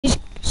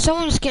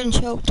Someone's getting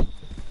choked.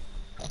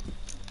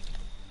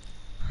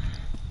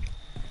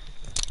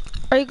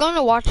 Are you going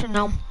to watch it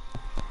now?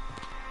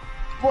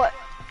 What?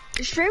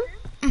 The stream?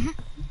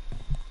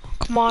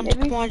 Come on, Maybe.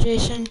 come on,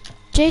 Jason.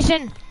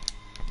 Jason!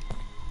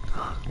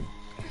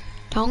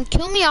 Don't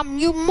kill me, I'm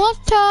your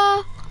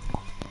mother!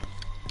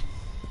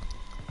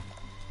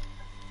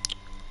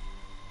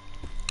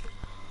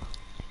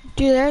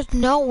 Dude, there's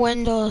no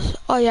windows.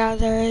 Oh yeah,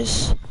 there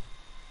is.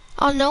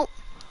 Oh no.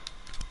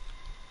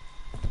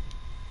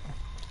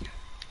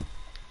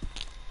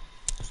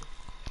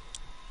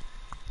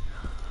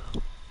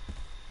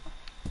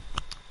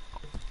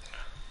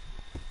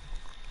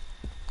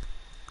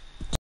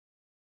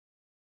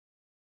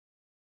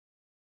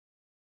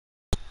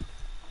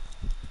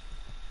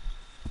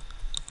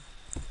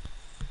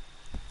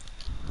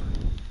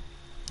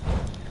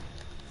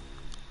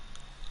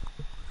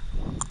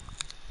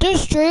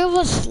 There's 3 of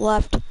us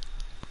left.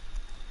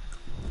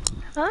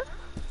 Huh?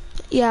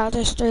 Yeah,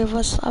 there's 3 of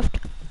us left.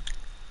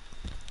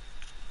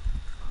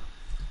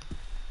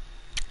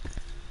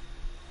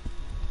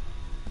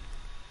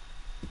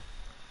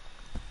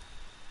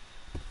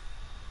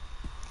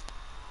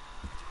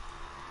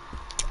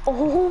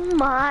 Oh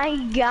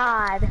my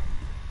god.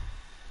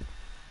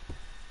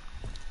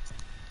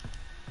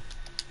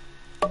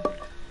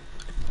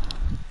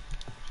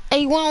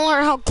 Hey, you wanna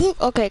learn how to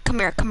cook? Okay, come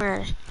here, come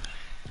here.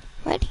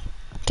 Ready?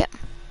 Okay.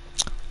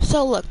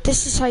 So look,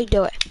 this is how you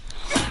do it.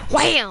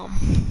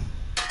 Wham!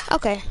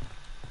 Okay.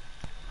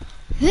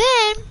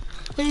 Then,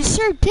 when you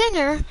serve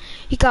dinner,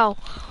 you go,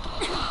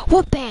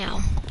 what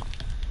bam?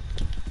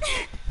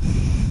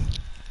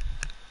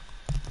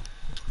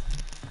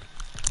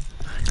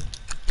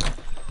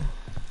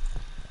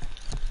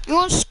 You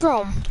want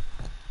scrum?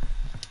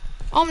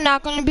 I'm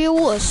not gonna be a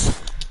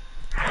wuss.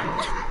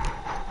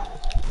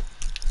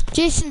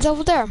 Jason's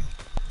over there.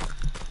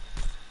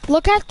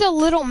 Look at the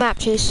little map,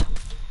 Chase.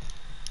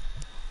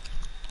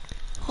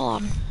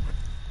 Hold on.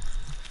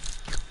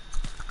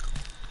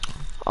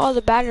 Oh,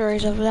 the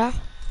battery's over there.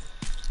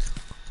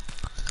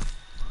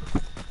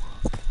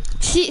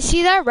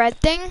 See that red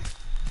thing?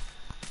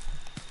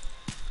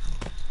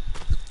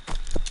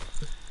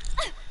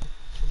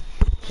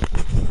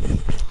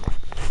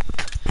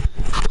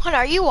 Hold on,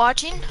 are you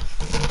watching?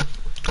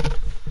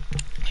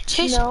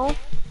 Chase? No.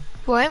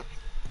 What?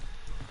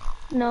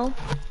 No.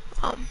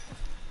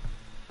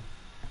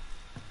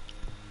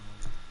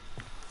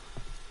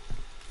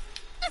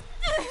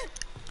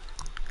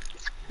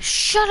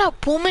 Shut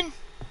up, woman.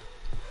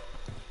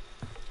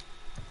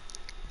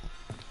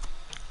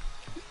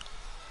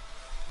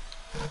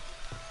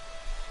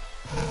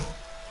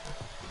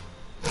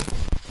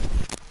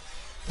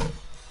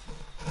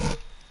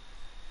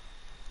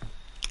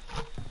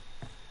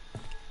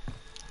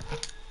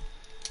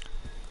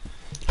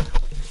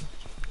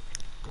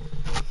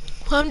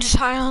 I'm just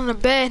high on the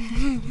bed.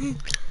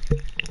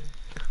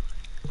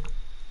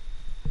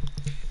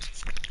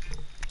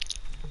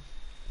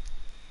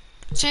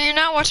 So you're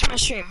not watching my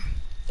stream?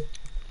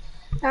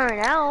 Not right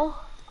now.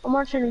 I'm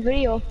watching a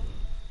video.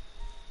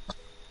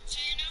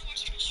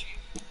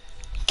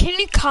 Can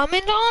you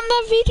comment on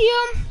the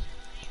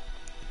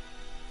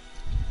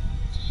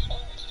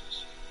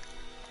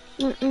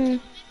video?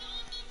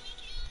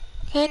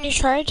 Can you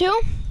try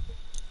to?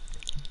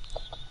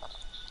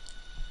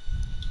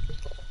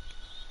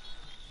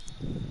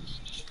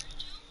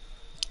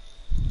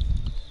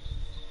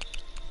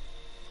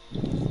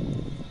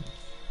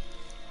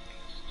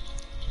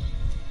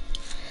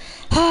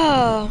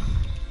 Oh.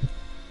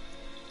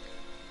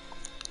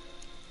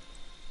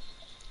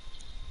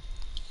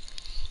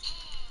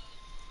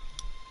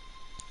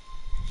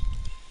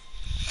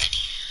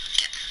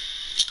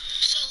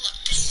 So look,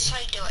 this is how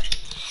you do it.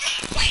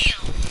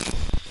 Wham!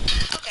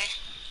 Okay.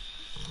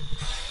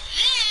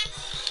 Then,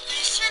 when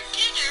you serve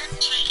dinner,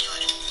 that's how you do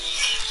it.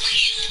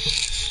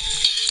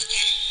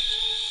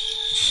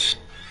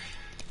 Wham!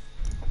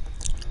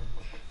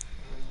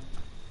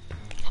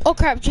 Oh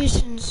crap,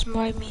 Jason's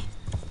by me.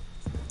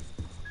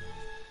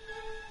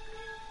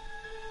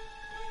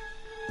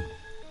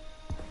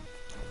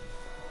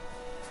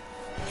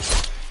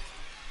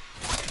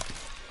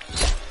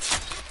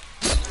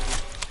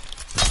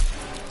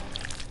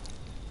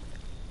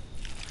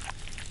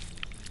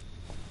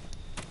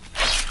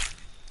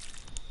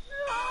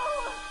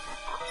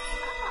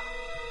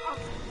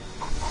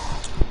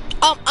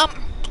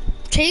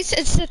 Chase,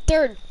 it's the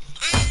 3rd.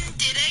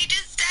 Did I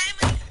just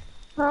die?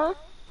 Huh?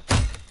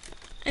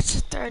 It's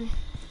the 3rd.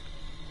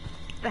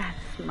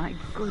 That's my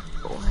good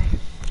boy.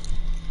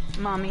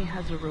 Mommy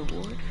has a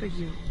reward for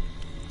you.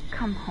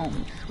 Come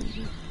home,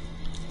 sweetie.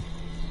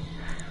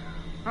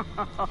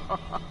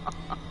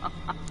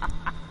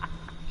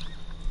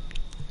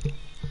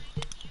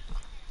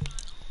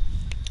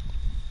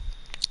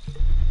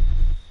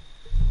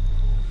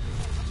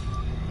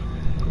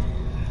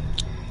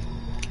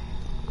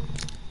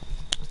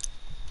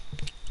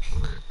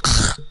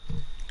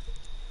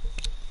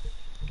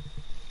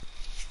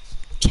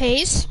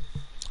 Chase?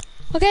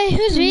 Okay,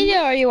 whose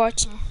video are you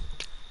watching?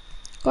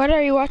 What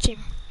are you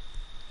watching?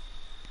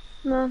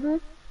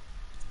 Nothing.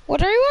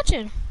 What are you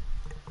watching?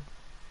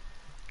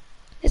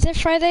 Is it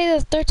Friday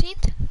the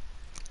 13th?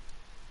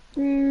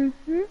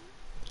 Mm-hmm.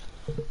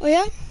 Oh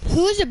yeah?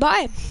 Who is it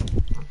by?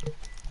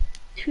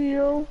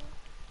 Two.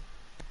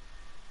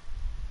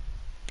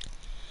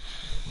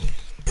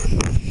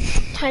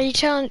 How you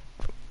telling,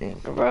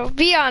 bro?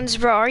 Be honest,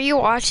 bro. Are you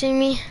watching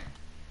me?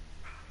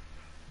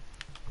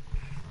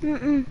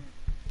 Mm-mm.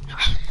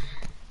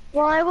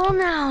 Well, I will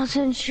now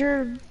since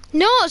you're...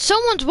 No,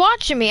 someone's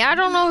watching me. I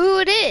don't know who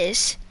it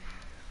is.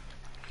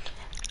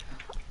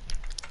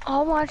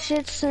 I'll watch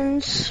it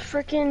since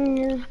you're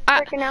freaking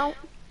out.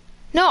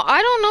 No,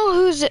 I don't know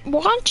who's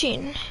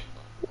watching.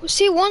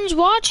 See, one's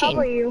watching.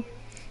 How about you?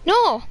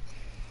 No.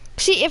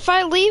 See, if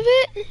I leave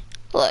it,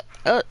 look,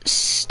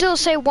 still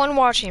say one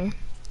watching.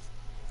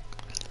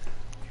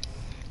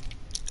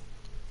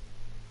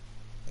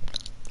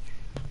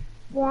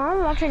 Well, I'm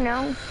watching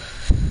now.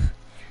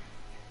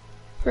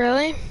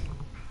 Really?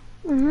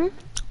 Mm-hmm.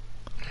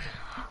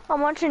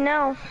 I'm watching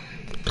now.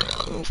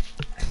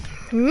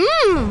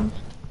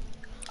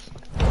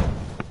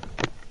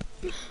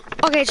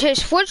 Okay,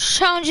 Chase, which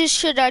challenges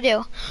should I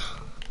do?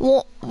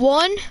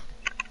 One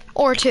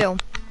or two?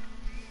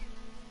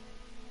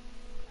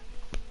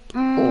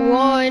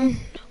 One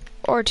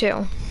or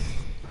two?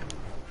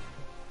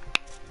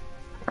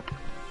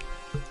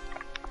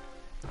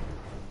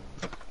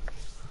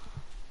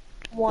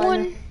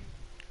 One.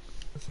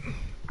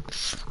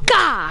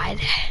 God.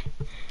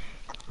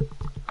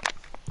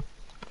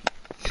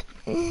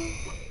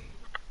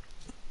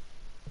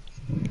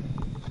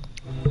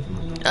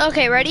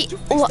 Okay, ready?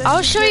 Well,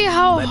 I'll show you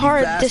how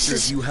hard this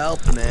is. You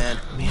help, man.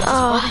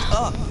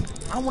 I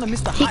don't want to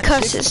miss the He hot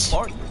cusses. chicks at the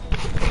party.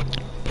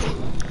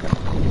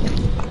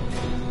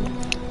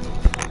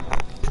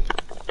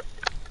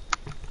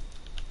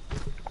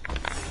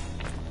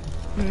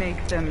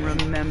 Make them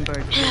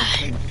remember,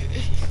 Jason.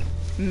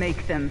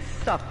 Make them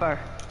suffer.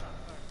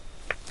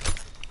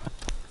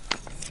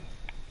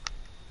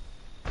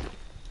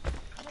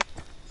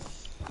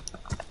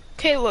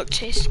 Okay, look,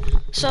 Chase.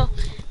 So,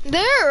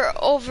 they're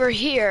over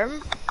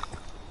here.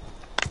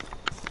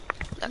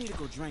 I need to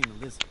go drain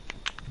the lizard.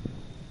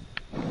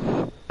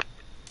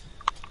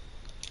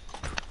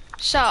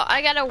 So,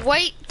 I gotta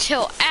wait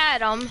till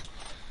Adam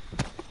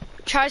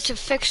tries to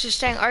fix this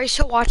thing. Are you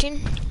still watching?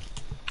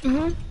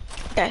 Mm-hmm.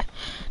 Okay.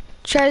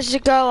 Tries to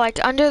go, like,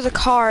 under the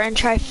car and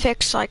try to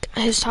fix, like,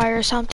 his tire or something.